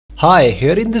Hi,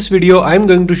 here in this video I'm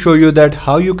going to show you that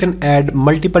how you can add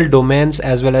multiple domains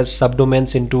as well as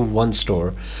subdomains into one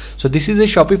store. So this is a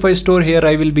Shopify store. Here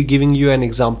I will be giving you an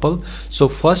example. So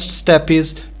first step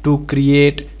is to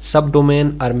create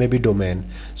subdomain or maybe domain.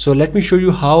 So let me show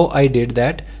you how I did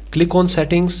that. Click on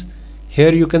settings.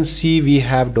 Here you can see we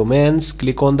have domains.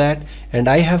 Click on that, and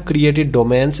I have created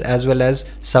domains as well as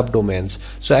subdomains.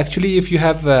 So actually if you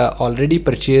have already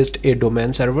purchased a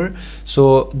domain server,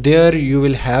 so there you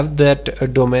will have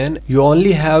that domain. You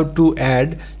only have to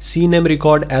add CNAME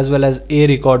record as well as a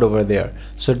record over there.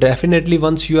 So definitely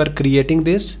once you are creating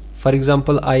this, for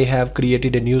example, I have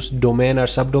created a new domain or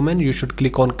subdomain, you should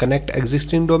click on connect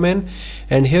existing domain,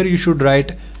 and here you should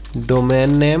write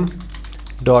domain name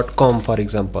 .com for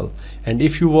example. And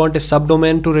if you want a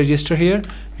subdomain to register here,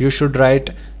 you should write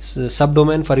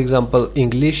subdomain, for example,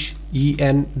 English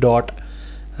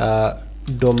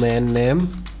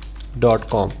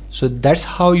domain.com. So that's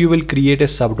how you will create a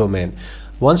subdomain.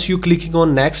 Once you clicking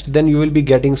on next, then you will be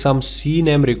getting some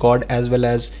CNAME record as well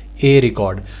as a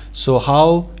record. So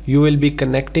how you will be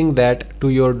connecting that to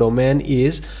your domain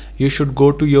is you should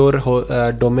go to your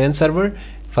domain server.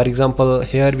 For example,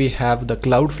 here we have the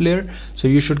Cloudflare, so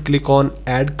you should click on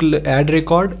add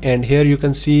record, and here you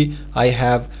can see I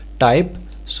have type.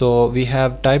 So we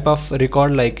have type of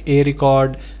record like a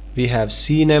record, we have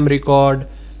CNAME record,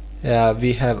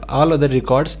 we have all other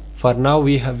records. For now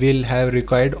will have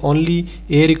required only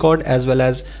a record as well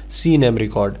as CNAME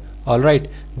record. Alright,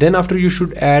 then after you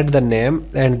should add the name,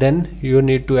 and then you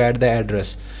need to add the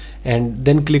address, and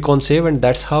then click on save, and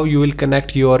that's how you will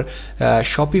connect your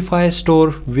Shopify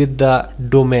store with the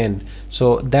domain.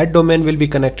 So that domain will be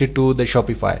connected to the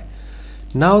Shopify.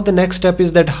 Now the next step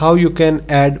is that how you can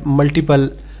add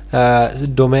multiple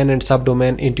domain and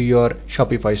subdomain into your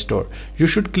Shopify store. You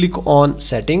should click on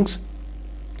settings,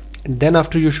 then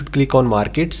after you should click on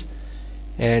markets,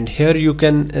 and here you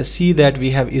can see that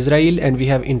we have Israel and we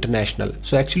have international.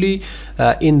 So actually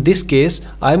in this case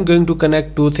I'm going to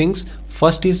connect two things.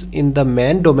 First is in the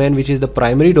main domain, which is the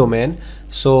primary domain.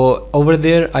 So over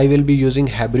there I will be using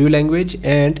Hebrew language,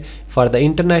 and for the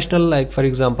international, like for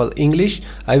example English,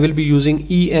 I will be using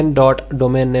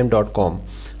en.domainname.com.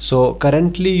 So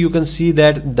currently you can see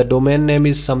that the domain name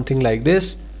is something like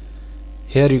this.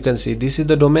 Here you can see this is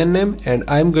the domain name, and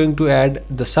I'm going to add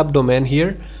the subdomain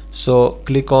here. So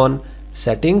click on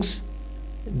settings,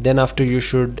 then after you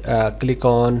should click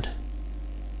on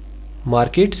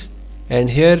markets, and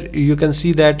here you can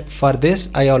see that for this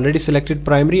I already selected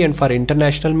primary, and for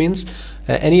international means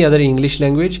any other English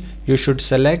language, you should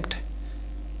select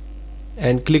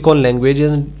and click on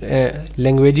languages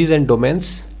and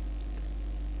domains,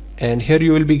 and here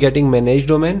you will be getting manage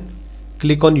domain.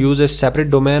 Click on use a separate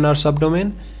domain or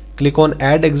subdomain, click on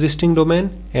add existing domain,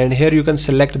 and here you can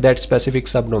select that specific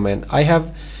subdomain. I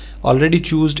have already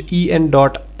chosen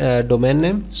en.domain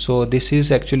name, so this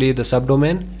is actually the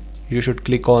subdomain. You should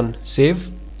click on save.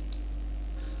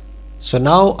 So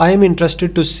now I am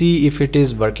interested to see if it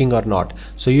is working or not.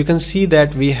 So you can see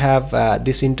that we have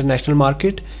this international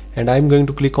market, and I'm going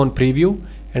to click on preview,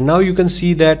 and now you can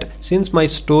see that since my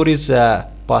store is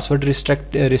password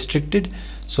restricted,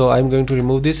 so I'm going to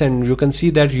remove this, and you can see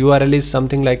that URL is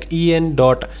something like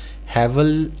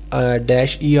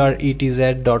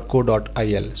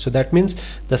en.havel-eretz.co.il. so that means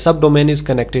the subdomain is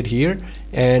connected here.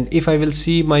 And if I will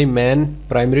see my main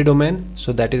primary domain,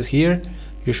 so that is here,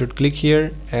 you should click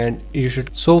here, and you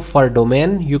should, so for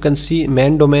domain you can see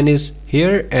main domain is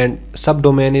here and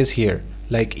subdomain is here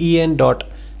like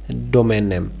en.domain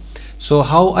name. So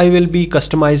how I will be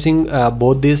customizing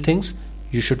both these things,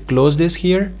 you should close this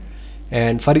here,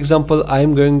 and for example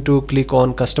I'm going to click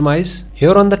on customize.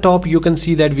 Here on the top you can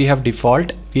see that we have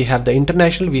default, we have the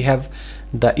international, we have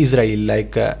the Israel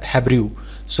like Hebrew.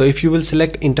 So if you will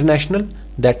select international,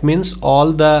 that means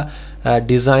all the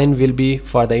design will be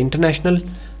for the international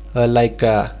like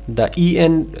the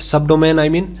en subdomain I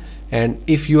mean, and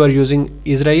if you are using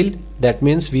Israel, that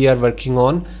means we are working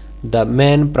on the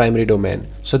main primary domain.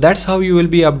 So that's how you will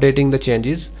be updating the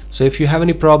changes. So if you have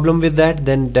any problem with that,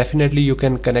 then definitely you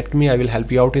can connect me, I will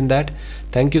help you out in that.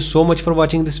 Thank you so much for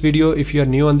watching this video. If you are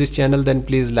new on this channel, then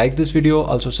please like this video,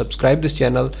 also subscribe this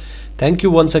channel. Thank you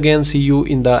once again, see you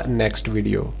in the next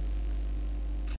video.